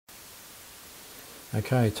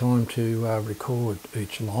Okay, time to record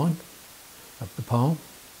each line of the poem.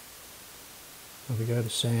 So we go to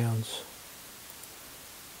sounds,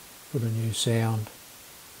 put a new sound,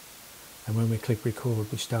 and when we click record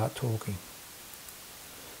we start talking.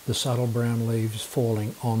 The subtle brown leaves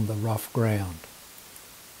falling on the rough ground.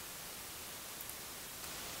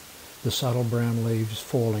 The subtle brown leaves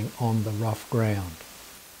falling on the rough ground.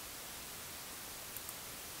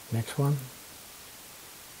 Next one.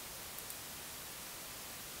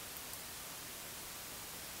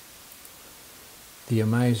 The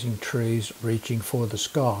amazing trees reaching for the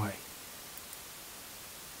sky.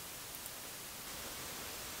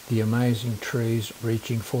 The amazing trees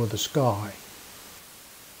reaching for the sky.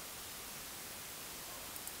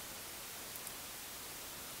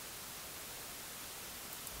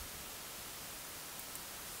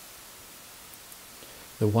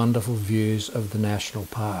 The wonderful views of the national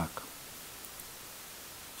park.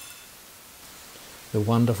 The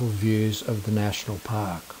wonderful views of the national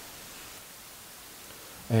park.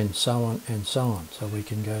 And so on and so on. So we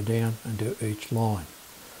can go down and do each line.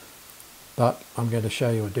 But I'm going to show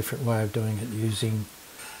you a different way of doing it using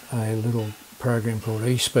a little program called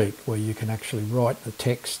eSpeak, where you can actually write the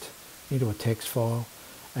text into a text file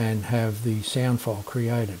and have the sound file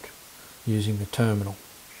created using the terminal.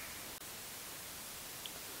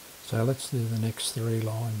 So let's do the next 3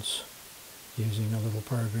 lines using a little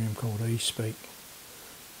program called eSpeak.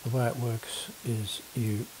 The way it works is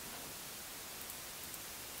you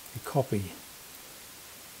copy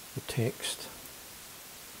the text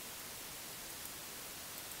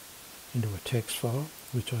into a text file,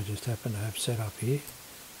 which I just happen to have set up here,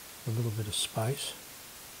 a little bit of space.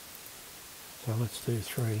 So let's do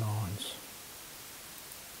 3 lines.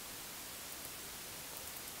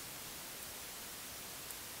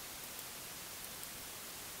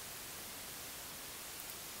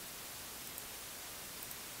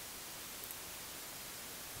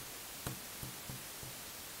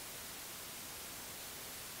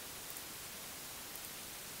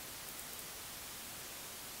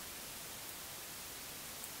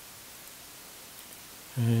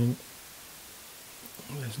 And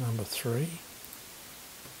there's number 3.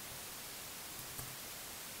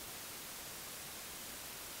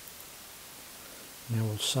 Now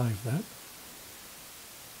we'll save that.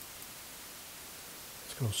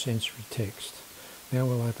 It's called Sensory Text. Now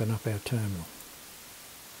we'll open up our terminal.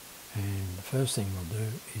 And the first thing we'll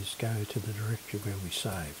do is go to the directory where we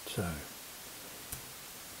saved. So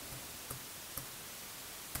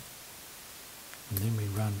and then we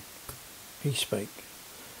run eSpeak.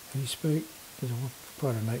 eSpeak is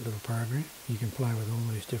quite a neat little program. You can play with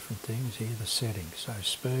all these different things here, the settings, so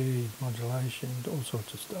speed, modulation, all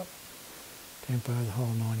sorts of stuff, tempo, the whole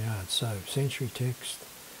 9 yards. So Sensory Text,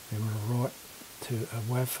 we want to write to a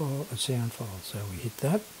WAV file, a sound file. So we hit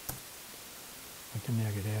that. We can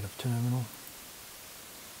now get out of terminal.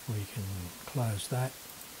 We can close that,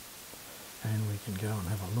 and we can go and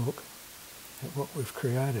have a look at what we've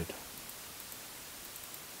created.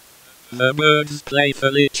 The birds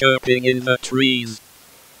playfully chirping in the trees.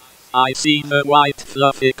 I see the white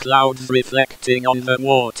fluffy clouds reflecting on the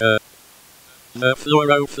water. The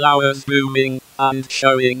fluoro flowers blooming and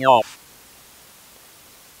showing off.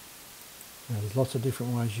 Now there's lots of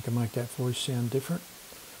different ways you can make that voice sound different.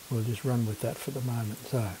 We'll just run with that for the moment.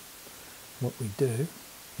 So what we do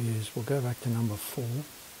is we'll go back to number 4,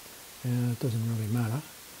 and it doesn't really matter,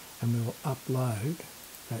 and we will upload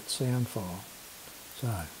that sound file.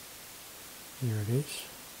 So here it is,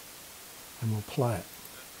 and we'll play it.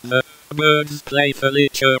 The birds playfully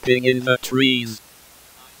chirping in the trees.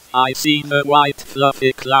 I see the white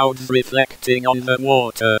fluffy clouds reflecting on the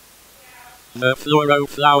water. The fluoro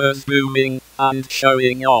flowers blooming and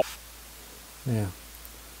showing off. Now,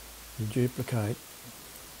 you duplicate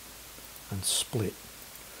and split.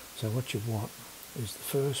 So what you want is the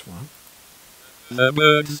first one. The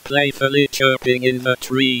birds playfully chirping in the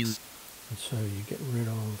trees. And so you get rid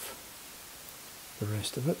of the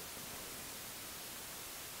rest of it,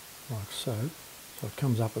 like so. So it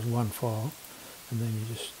comes up as one file, and then you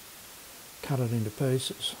just cut it into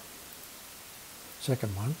pieces.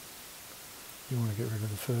 Second one, you want to get rid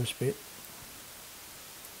of the first bit,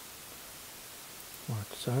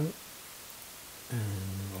 like so, and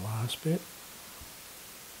the last bit.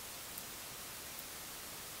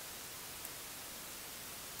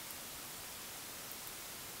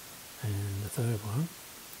 And the third one,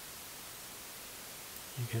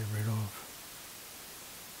 you get rid of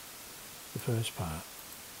the first part.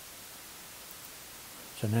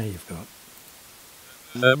 So now you've got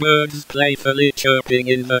the birds playfully chirping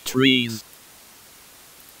in the trees.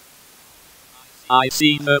 I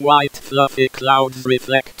see the white fluffy clouds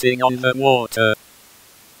reflecting on the water.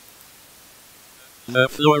 The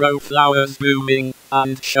floral flowers blooming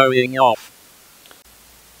and showing off.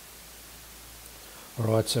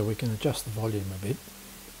 Alright, so we can adjust the volume a bit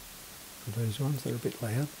for these ones, they're a bit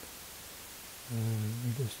loud.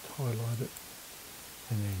 We just highlight it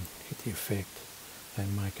and then hit the effect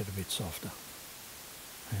and make it a bit softer.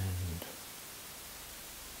 And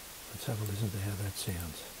let's have a listen to how that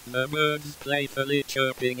sounds. The birds playfully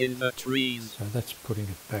chirping in the trees. So that's putting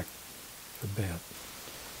it back about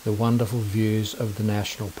the wonderful views of the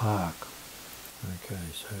national park. Okay,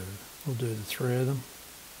 so we'll do the three of them.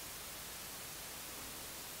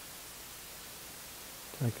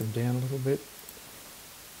 Take them down a little bit.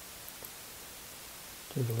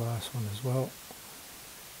 Do the last one as well.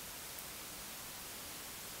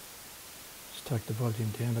 Just take the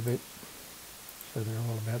volume down a bit so they're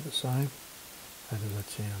all about the same. How does that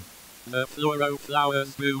sound? The floral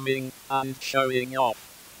flowers blooming and showing off.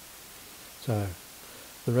 So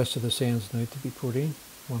the rest of the sounds need to be put in.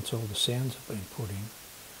 Once all the sounds have been put in,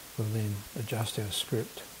 we'll then adjust our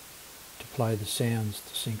script to play the sounds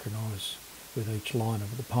to synchronise with each line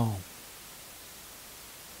of the poem.